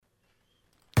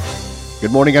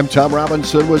Good morning, I'm Tom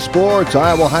Robinson with sports.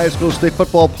 Iowa High School State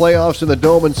Football Playoffs in the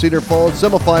Dome and Cedar Falls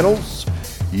semifinals.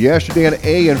 Yesterday in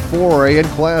A and 4A. In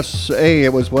Class A,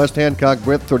 it was West Hancock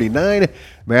Brent 39,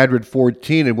 Madrid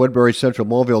 14, and Woodbury Central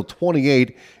Mobile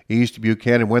 28. East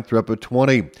Buchanan Winthrop at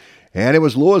 20. And it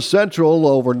was Lewis Central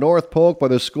over North Polk by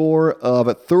the score of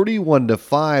 31-5.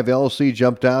 LC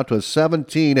jumped out to a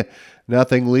 17-0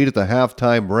 lead at the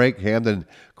halftime break. Hamden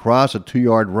Cross a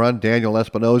 2-yard run. Daniel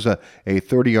Espinoza a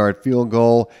 30-yard field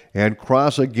goal. And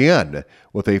Cross again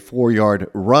with a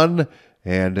 4-yard run.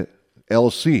 And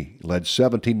LC led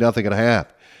 17-0 at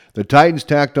half. The Titans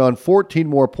tacked on 14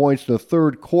 more points in the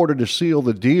third quarter to seal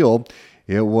the deal.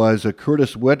 It was a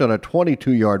Curtis Witt on a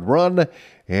 22-yard run.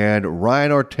 And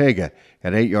Ryan Ortega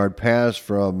an 8-yard pass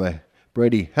from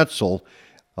Brady Hetzel.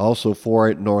 Also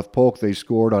for North Polk, they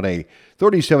scored on a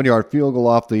 37-yard field goal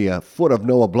off the foot of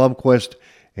Noah Blumquist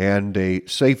and a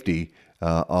safety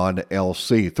on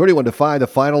LC. 31-5 the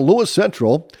final. Lewis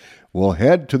Central will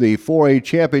head to the 4A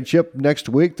championship next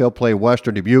week. They'll play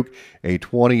Western Dubuque, a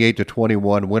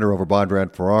 28-21 winner over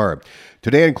Bondurant Farrar.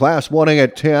 Today in Class 1A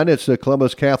at 10, it's the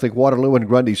Columbus Catholic Waterloo and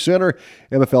Grundy Center.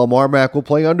 MFL Marmac will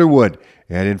play Underwood.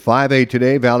 And in 5A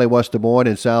today, Valley West Des Moines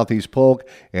and Southeast Polk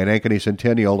and Ankeny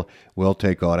Centennial will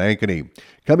take on Ankeny.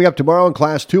 Coming up tomorrow in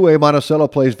Class 2A, Monticello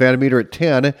plays Van Meter at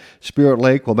 10. Spirit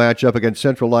Lake will match up against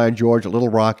Central Lion George at Little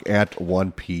Rock at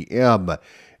 1 p.m.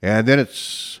 And then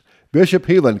it's Bishop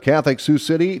Heelan Catholic Sioux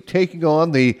City taking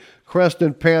on the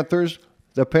Creston Panthers.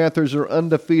 The Panthers are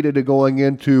undefeated going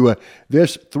into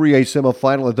this 3A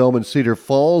semifinal at Dome and Cedar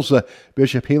Falls.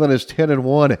 Bishop Heelan is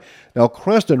 10-1. Now,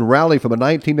 Creston rallied from a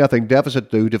 19-0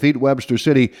 deficit to defeat Webster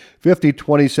City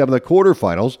 50-27 in the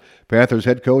quarterfinals. Panthers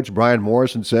head coach Brian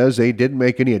Morrison says they didn't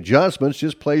make any adjustments,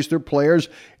 just placed their players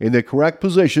in the correct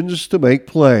positions to make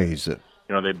plays. You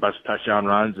know, they bust touchdown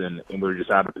runs, and we were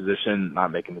just out of position,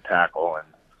 not making the tackle. And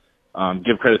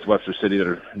give credit to Webster City.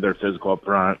 They're physical up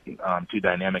front, two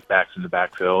dynamic backs in the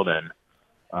backfield, and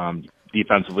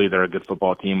defensively they're a good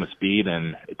football team with speed,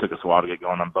 and it took us a while to get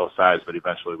going on both sides, but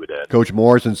eventually we did. Coach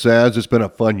Morrison says it's been a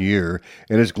fun year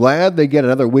and is glad they get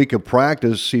another week of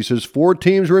practice. He says 4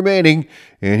 teams remaining,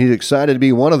 and he's excited to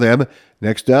be one of them.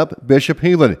 Next up, Bishop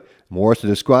Heelan. Morrison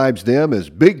describes them as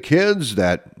big kids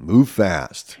that move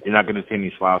fast. You're not going to see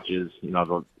any slouches, you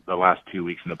know, the last 2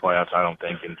 weeks in the playoffs, I don't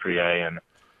think, in 3A, and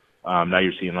now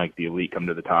you're seeing like the elite come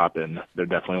to the top, and they're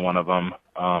definitely one of them.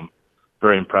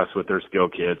 Very impressed with their skill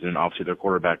kids, and obviously their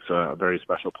quarterback's a very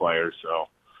special player. So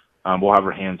we'll have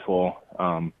our hands full.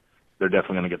 They're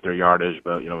definitely going to get their yardage,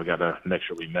 but, you know, we got to make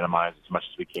sure we minimize as much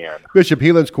as we can. Bishop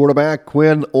Heelan's quarterback,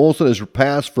 Quinn Olson, has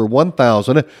passed for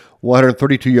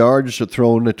 1,132 yards,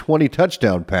 thrown 20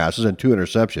 touchdown passes and 2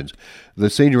 interceptions.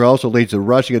 The senior also leads the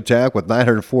rushing attack with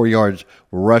 904 yards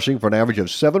rushing for an average of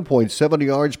 7.7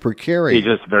 yards per carry. He's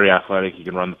just very athletic. He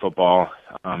can run the football.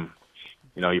 You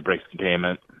know, he breaks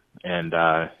containment, and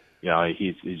you know,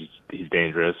 he's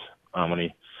dangerous when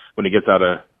he gets out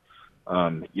of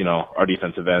you know, our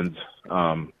defensive end's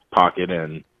pocket,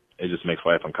 and it just makes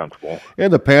life uncomfortable.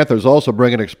 And the Panthers also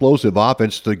bring an explosive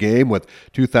offense to the game with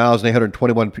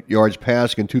 2,821 yards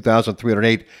passing and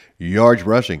 2,308 yards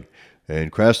rushing.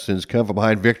 And Creston's come from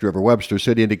behind victory over Webster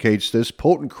City indicates this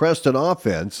potent Creston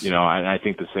offense. You know, I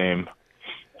think the same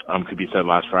could be said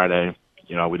last Friday.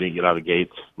 You know, we didn't get out of the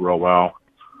gates real well,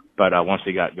 but once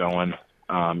they got going,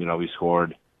 you know, we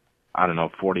scored,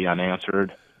 40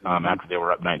 unanswered after they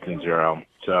were up 19-0.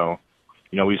 So,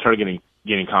 you know, we started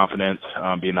getting confidence,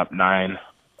 being up 9,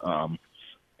 and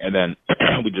then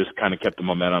we just kind of kept the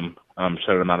momentum,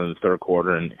 shut them out in the third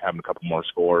quarter and having a couple more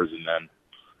scores, and then,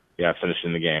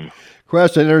 finishing the game.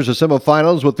 Creston enters the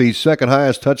semifinals with the second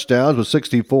highest touchdowns with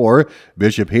 64.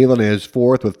 Bishop Heelan is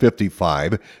fourth with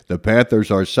 55. The Panthers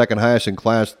are second highest in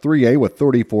Class 3A with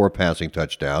 34 passing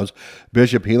touchdowns.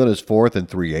 Bishop Heelan is fourth in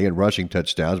 3A in rushing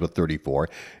touchdowns with 34.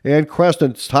 And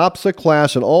Creston tops the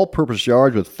class in all-purpose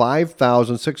yards with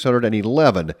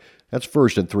 5,611. That's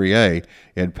first in 3A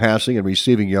in passing and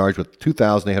receiving yards with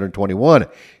 2,821.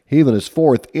 Heelan is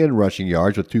fourth in rushing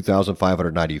yards with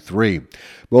 2,593.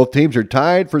 Both teams are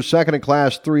tied for second in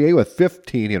Class 3A with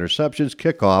 15 interceptions.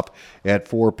 Kickoff at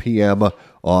 4 p.m.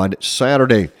 on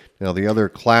Saturday. Now, the other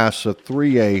Class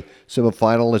 3A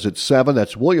semifinal is at 7.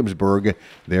 That's Williamsburg.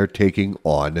 They're taking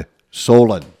on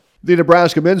Solon. The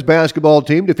Nebraska men's basketball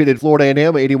team defeated Florida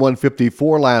A&M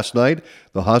 81-54 last night.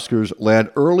 The Huskers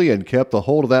led early and kept the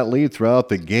hold of that lead throughout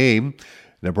the game.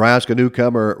 Nebraska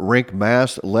newcomer Rink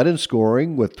Mast led in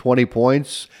scoring with 20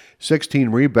 points, 16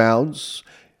 rebounds.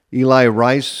 Eli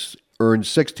Rice earned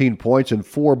 16 points and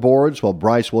 4 boards, while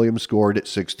Bryce Williams scored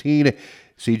 16.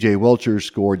 C.J. Wilcher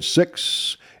scored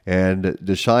 6. And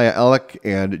Deshia Ellick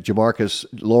and Jamarcus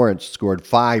Lawrence scored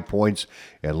 5 points,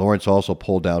 and Lawrence also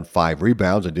pulled down 5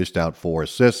 rebounds and dished out 4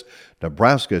 assists.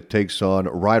 Nebraska takes on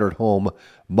Rider at home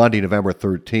Monday, November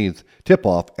 13th.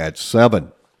 Tip-off at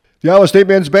 7. The Iowa State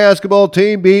men's basketball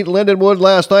team beat Lindenwood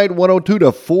last night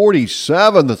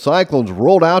 102-47. The Cyclones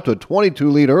rolled out to a 22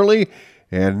 lead early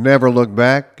and never looked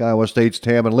back. Iowa State's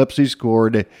Taman Lipsey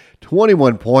scored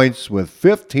 21 points with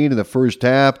 15 in the first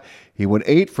half. He went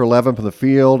 8 for 11 from the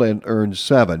field and earned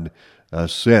 7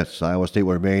 assists. Iowa State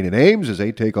will remain in Ames as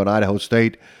they take on Idaho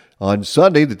State on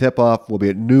Sunday. The tip-off will be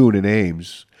at noon in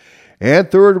Ames.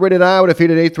 And third-rated Iowa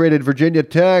defeated 8th-rated Virginia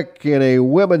Tech in a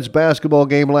women's basketball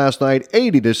game last night,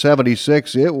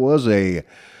 80-76. It was a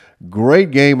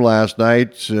great game last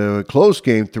night. Close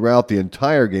game throughout the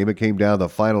entire game. It came down to the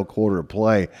final quarter of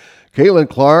play. Caitlin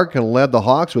Clark led the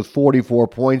Hawks with 44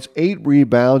 points, 8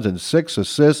 rebounds, and 6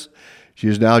 assists. She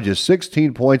is now just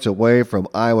 16 points away from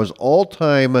Iowa's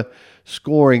all-time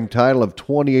scoring title of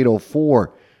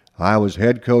 28-04. Iowa's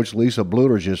head coach Lisa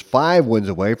Bluter is just 5 wins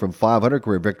away from 500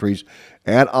 career victories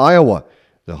at Iowa.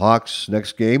 The Hawks'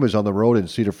 next game is on the road in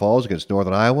Cedar Falls against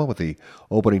Northern Iowa with the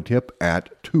opening tip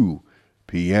at 2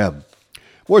 p.m.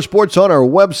 More sports on our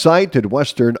website at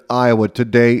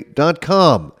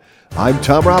westerniowatoday.com. I'm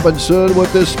Tom Robinson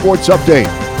with this sports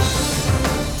update.